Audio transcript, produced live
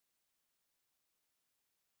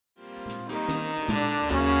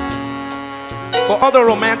For other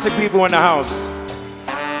romantic people in the house,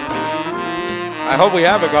 I hope we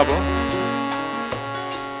have a couple.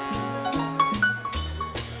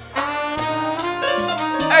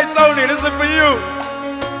 Hey Tony, this is for you.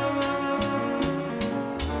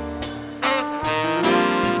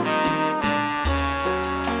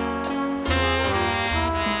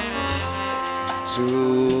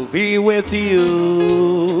 To be with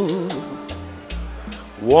you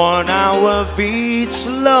 1 hour of each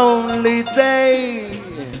lonely day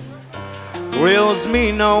thrills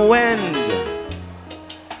me no end.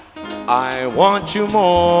 I want you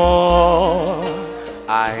more,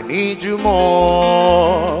 I need you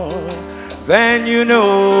more than you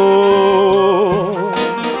know.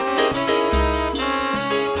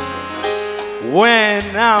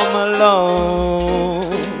 When I'm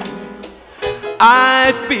alone,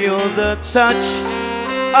 I feel the touch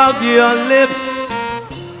of your lips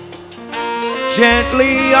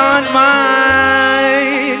gently on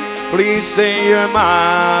mine. Please say you're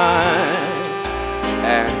mine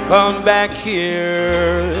and come back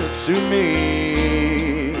here to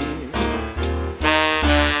me.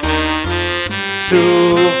 To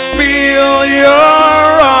feel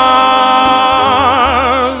your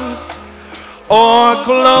arms or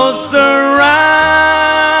close around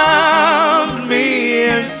me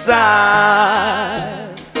inside.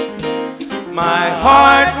 My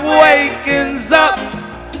heart wakens up,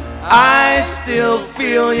 I still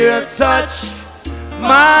feel your touch,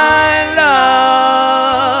 my love.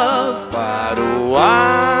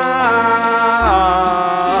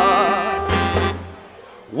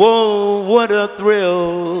 Whoa, what a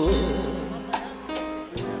thrill.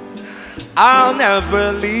 I'll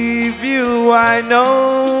never leave you, I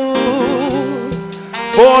know,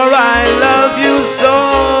 for I love you so.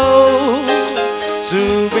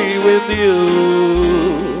 To be with you,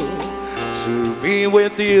 to be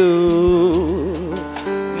with you,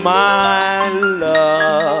 my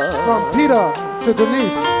love. From Peter to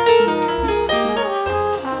Denise.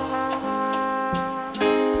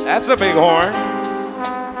 That's a big horn.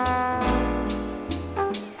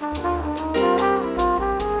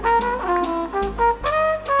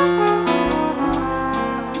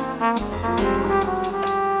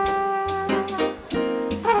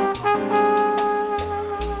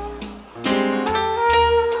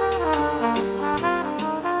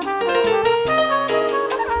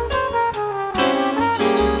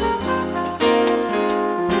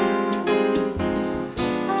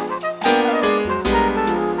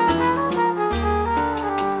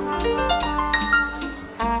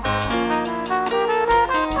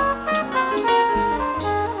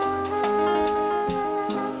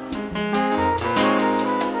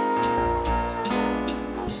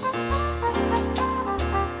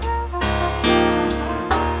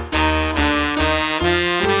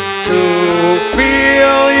 To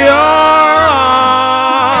feel your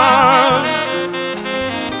arms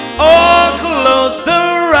all close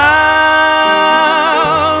around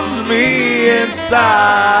me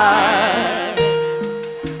inside.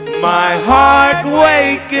 My heart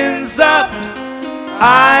wakens up,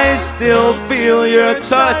 I still feel your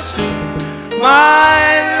touch,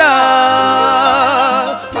 my love.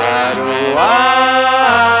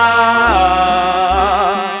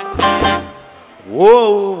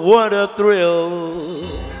 Whoa, what a thrill.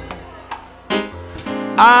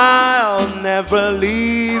 I'll never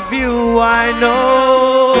leave you, I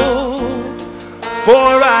know,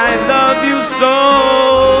 for I love you so.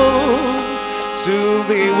 To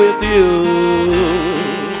be with you,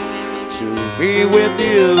 to be with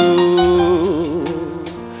you,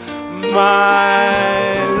 my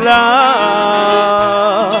love.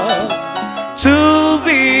 To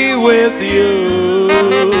be with you,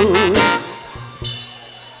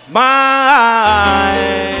 my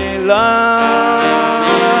love,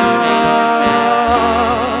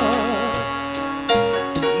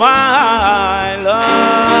 my love,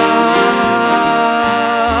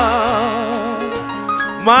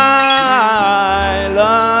 my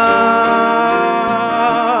love,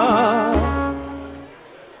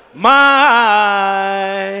 my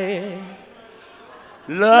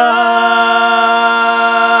love.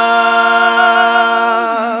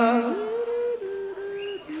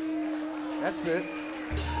 That's it.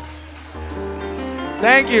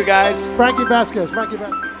 Thank you, guys. Frankie Vasquez. Frankie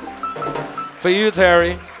Vasquez. For you,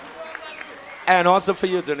 Terry. And also for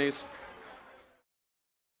you, Denise.